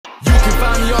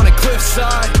flip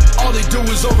side, all they do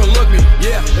is overlook me.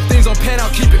 Yeah, if things don't pan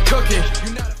out, keep it cooking.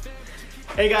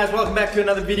 Hey guys, welcome back to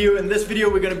another video. In this video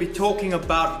we're going to be talking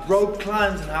about rope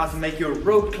climbs and how to make your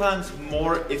rope climbs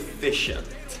more efficient.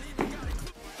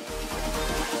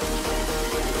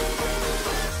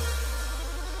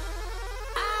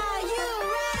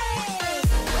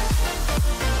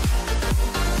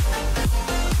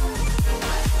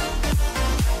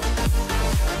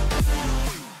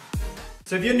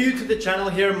 So if you're new to the channel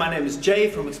here, my name is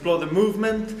Jay from Explore the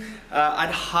Movement.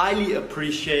 I'd highly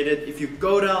appreciate it if you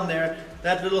go down there,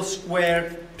 that little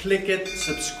square, click it,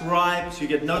 subscribe so you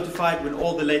get notified when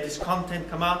all the latest content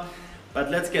come out. But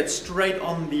let's get straight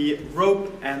on the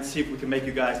rope and see if we can make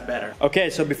you guys better. Okay,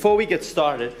 so before we get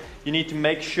started, you need to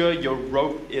make sure your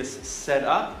rope is set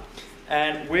up.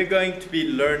 And we're going to be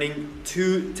learning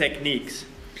two techniques.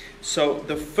 So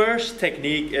the first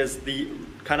technique is the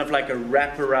kind of like a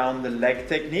wrap around the leg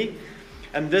technique,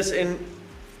 and this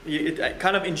it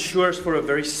kind of ensures for a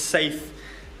very safe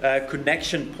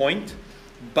connection point,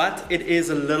 but it is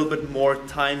a little bit more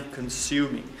time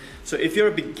consuming. So if you're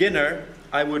a beginner,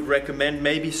 I would recommend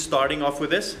maybe starting off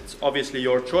with this. It's obviously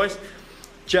your choice,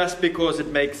 just because it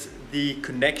makes the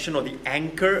connection or the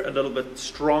anchor a little bit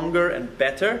stronger and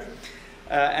better.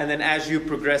 And then as you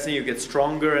progress and you get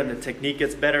stronger and the technique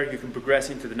gets better, you can progress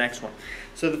into the next one.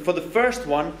 So for the first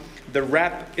one, the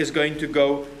wrap is going to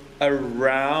go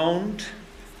around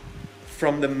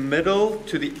from the middle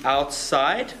to the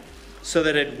outside so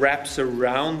that it wraps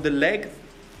around the leg.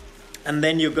 And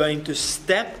then you're going to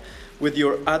step with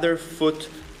your other foot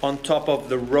on top of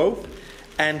the rope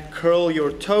and curl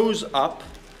your toes up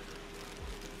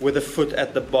with a foot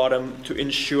at the bottom to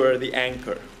ensure the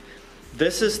anchor.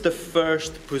 This is the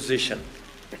first position.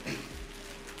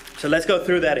 So let's go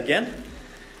through that again.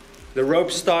 The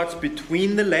rope starts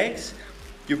between the legs.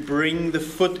 You bring the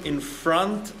foot in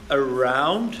front,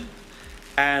 around,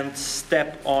 and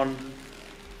step on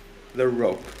the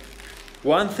rope.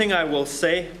 One thing I will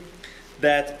say,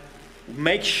 that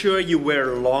make sure you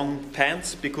wear long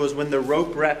pants, because when the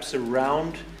rope wraps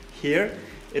around here,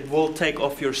 it will take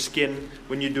off your skin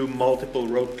when you do multiple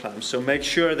rope climbs. So make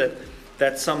sure that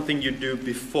that's something you do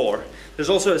before. There's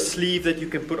also a sleeve that you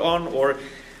can put on, or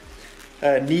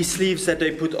knee sleeves that they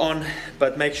put on,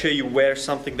 but make sure you wear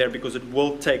something there because it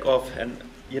will take off, and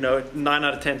 9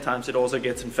 out of 10 times it also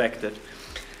gets infected.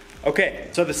 Okay,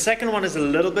 so the second one is a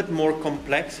little bit more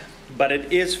complex, but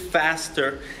it is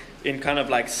faster in kind of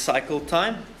like cycle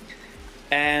time,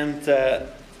 and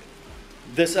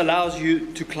this allows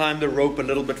you to climb the rope a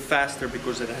little bit faster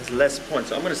because it has less points.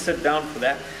 So I'm going to sit down for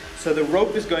that. So the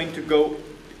rope is going to go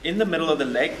in the middle of the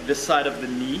leg, this side of the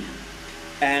knee,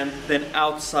 and then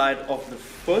outside of the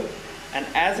foot. And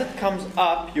as it comes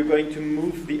up, you're going to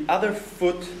move the other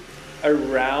foot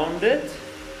around it,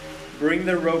 bring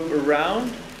the rope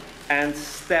around, and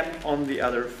step on the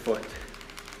other foot.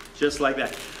 Just like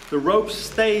that. The rope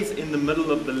stays in the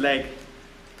middle of the leg,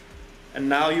 and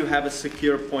now you have a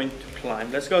secure point to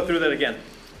climb. Let's go through that again.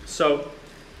 So,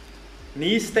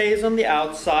 knee stays on the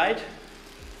outside,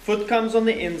 foot comes on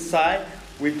the inside,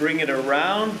 we bring it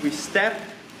around, we step,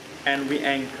 and we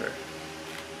anchor.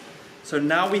 So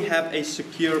now we have a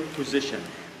secure position.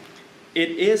 It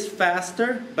is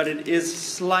faster, but it is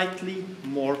slightly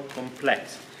more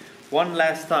complex. One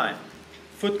last time.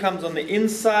 Foot comes on the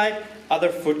inside, other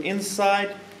foot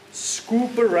inside,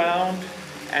 scoop around,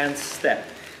 and step.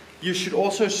 You should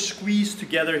also squeeze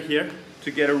together here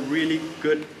to get a really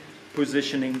good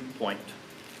positioning point.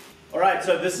 Alright,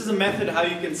 so this is a method how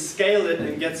you can scale it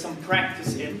and get some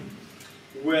practice in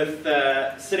with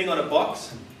sitting on a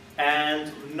box and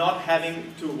not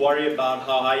having to worry about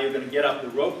how high you're going to get up the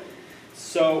rope.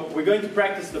 So we're going to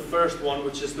practice the first one,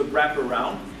 which is the wrap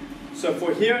around. So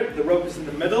for here, the rope is in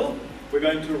the middle. We're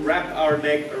going to wrap our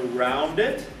leg around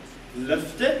it,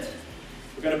 lift it.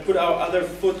 We're going to put our other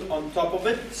foot on top of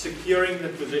it, securing the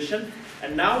position.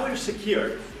 And now we're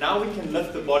secured. Now we can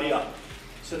lift the body up.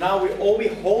 So now we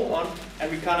hold on and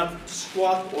we kind of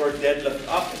squat or deadlift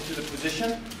up into the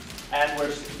position, and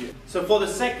we're secure. So for the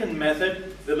second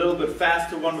method, the little bit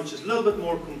faster one, which is a little bit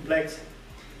more complex,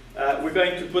 we're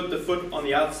going to put the foot on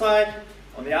the outside.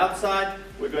 On the outside,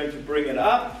 we're going to bring it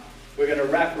up. We're going to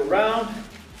wrap around,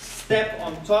 step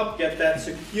on top, get that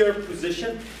secure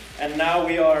position, and now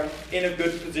we are in a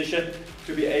good position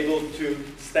to be able to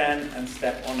stand and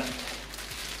step on it.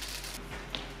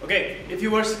 Okay, if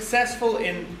you were successful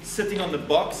in sitting on the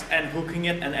box and hooking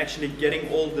it and actually getting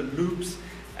all the loops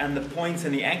and the points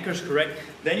and the anchors correct,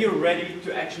 then you're ready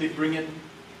to actually bring it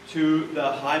to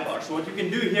the high bar. So what you can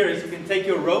do here is you can take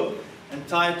your rope and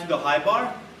tie it to the high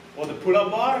bar or the pull-up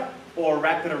bar, or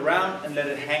wrap it around and let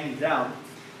it hang down.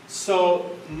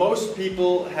 So most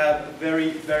people have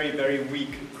very, very, very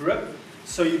weak grip,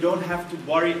 so you don't have to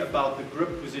worry about the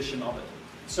grip position of it.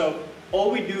 So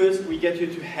all we do is we get you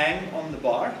to hang on the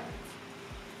bar,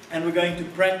 and we're going to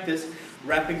practice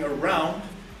wrapping around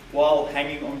while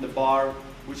hanging on the bar,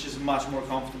 which is much more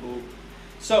comfortable.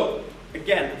 So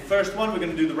again, first one, we're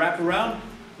going to do the wrap around.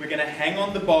 We're going to hang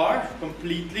on the bar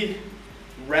completely,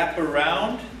 wrap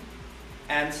around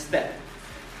and step.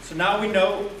 So now we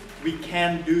know we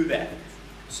can do that.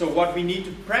 So what we need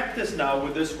to practice now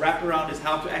with this wrap around is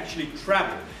how to actually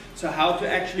travel. So how to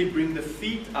actually bring the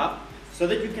feet up so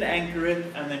that you can anchor it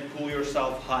and then pull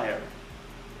yourself higher.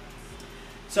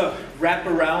 So wrap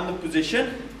around the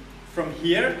position. From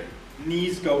here,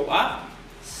 knees go up,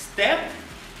 step,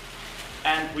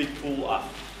 and we pull up.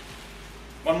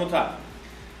 One more time.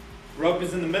 Rope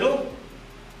is in the middle.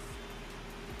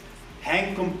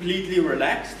 Hang completely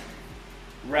relaxed.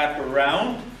 Wrap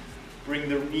around. Bring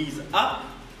the knees up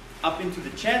into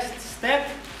the chest, step,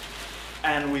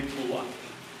 and we pull up.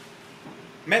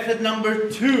 Method number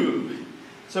 2.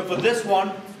 So for this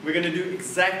one, we're going to do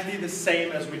exactly the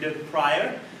same as we did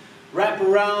prior. Wrap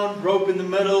around, rope in the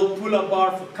middle, pull up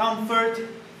bar for comfort.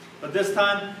 But this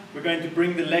time, we're going to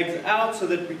bring the legs out so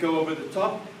that we go over the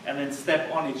top and then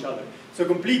step on each other. So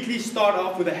completely start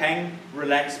off with a hang,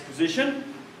 relaxed position.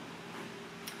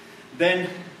 Then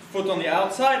foot on the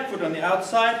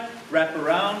outside, wrap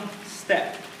around,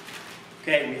 step.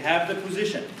 Okay, we have the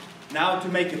position. Now to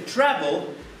make it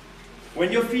travel,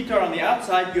 when your feet are on the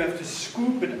outside, you have to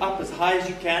scoop it up as high as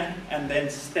you can and then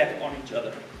step on each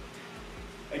other.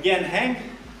 Again, hang,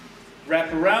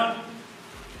 wrap around,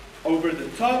 over the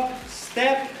top,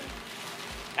 step,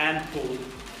 and pull.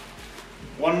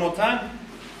 One more time.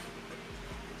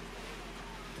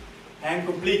 Hang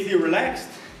completely relaxed,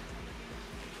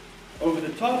 over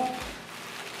the top,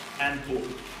 and pull.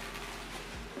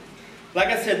 Like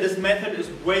I said, this method is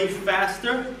way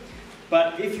faster,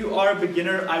 but if you are a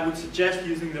beginner, I would suggest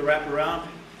using the wrap around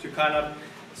to kind of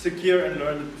secure and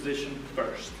learn the position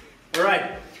first. All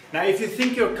right, now if you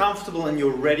think you're comfortable and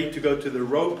you're ready to go to the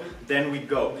rope, then we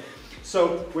go.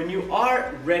 So when you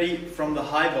are ready from the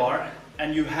high bar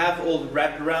and you have all the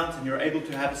wraparounds and you're able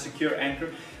to have a secure anchor,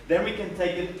 then we can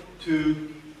take it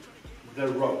to the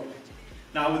rope.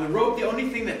 Now with the rope, the only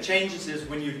thing that changes is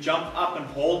when you jump up and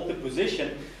hold the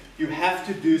position, you have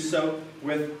to do so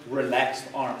with relaxed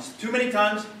arms. Too many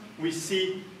times we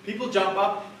see people jump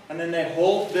up and then they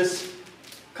hold this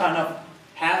kind of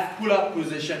half pull-up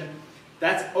position.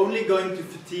 That's only going to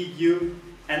fatigue you,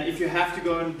 and if you have to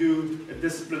go and do a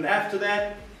discipline after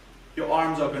that, your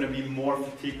arms are going to be more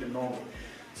fatigued than normal.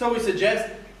 So we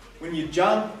suggest when you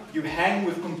jump, you hang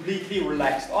with completely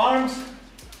relaxed arms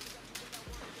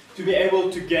to be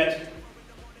able to get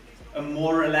a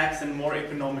more relaxed and more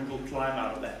economical climb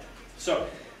out of that. So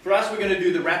for us, we're going to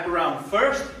do the wraparound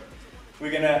first.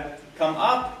 We're going to come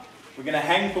up, we're going to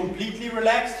hang completely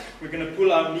relaxed, we're going to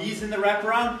pull our knees in the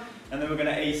wraparound, and then we're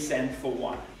going to ascend for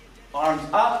one. Arms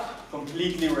up,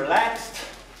 completely relaxed,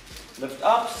 lift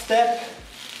up, step,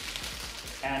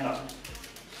 and up.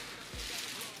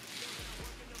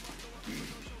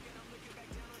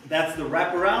 That's the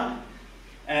wraparound.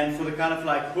 And for the kind of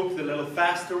like hook, the little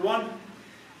faster one,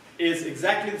 is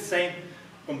exactly the same.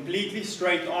 Completely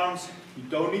straight arms. You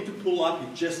don't need to pull up, you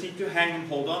just need to hang and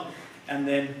hold on, and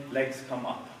then legs come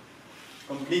up.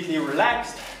 Completely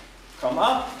relaxed, come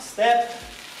up, step,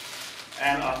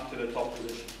 and up to the top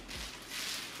position.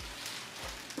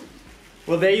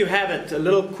 Well, there you have it, a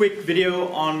little quick video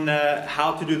on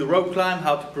how to do the rope climb,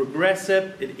 how to progress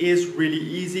it. It is really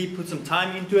easy. Put some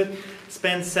time into it.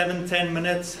 Spend 7-10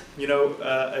 minutes,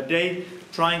 a day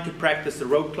trying to practice the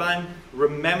rope climb.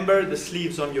 Remember the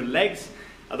sleeves on your legs,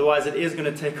 otherwise it is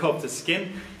going to take off the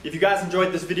skin. If you guys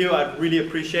enjoyed this video, I'd really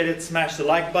appreciate it. Smash the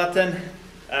like button,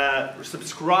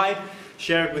 subscribe,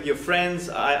 share it with your friends.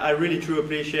 I really truly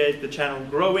appreciate the channel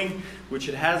growing, which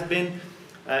it has been.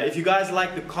 If you guys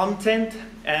like the content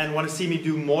and want to see me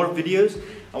do more videos,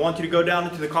 I want you to go down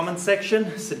into the comment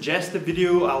section, suggest a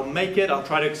video, I'll make it, I'll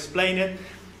try to explain it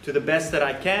to the best that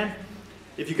I can.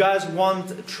 If you guys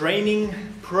want training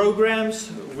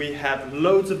programs, we have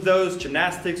loads of those: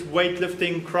 gymnastics,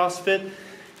 weightlifting, CrossFit.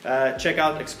 Check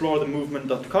out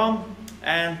explorethemovement.com,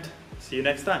 and see you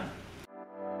next time.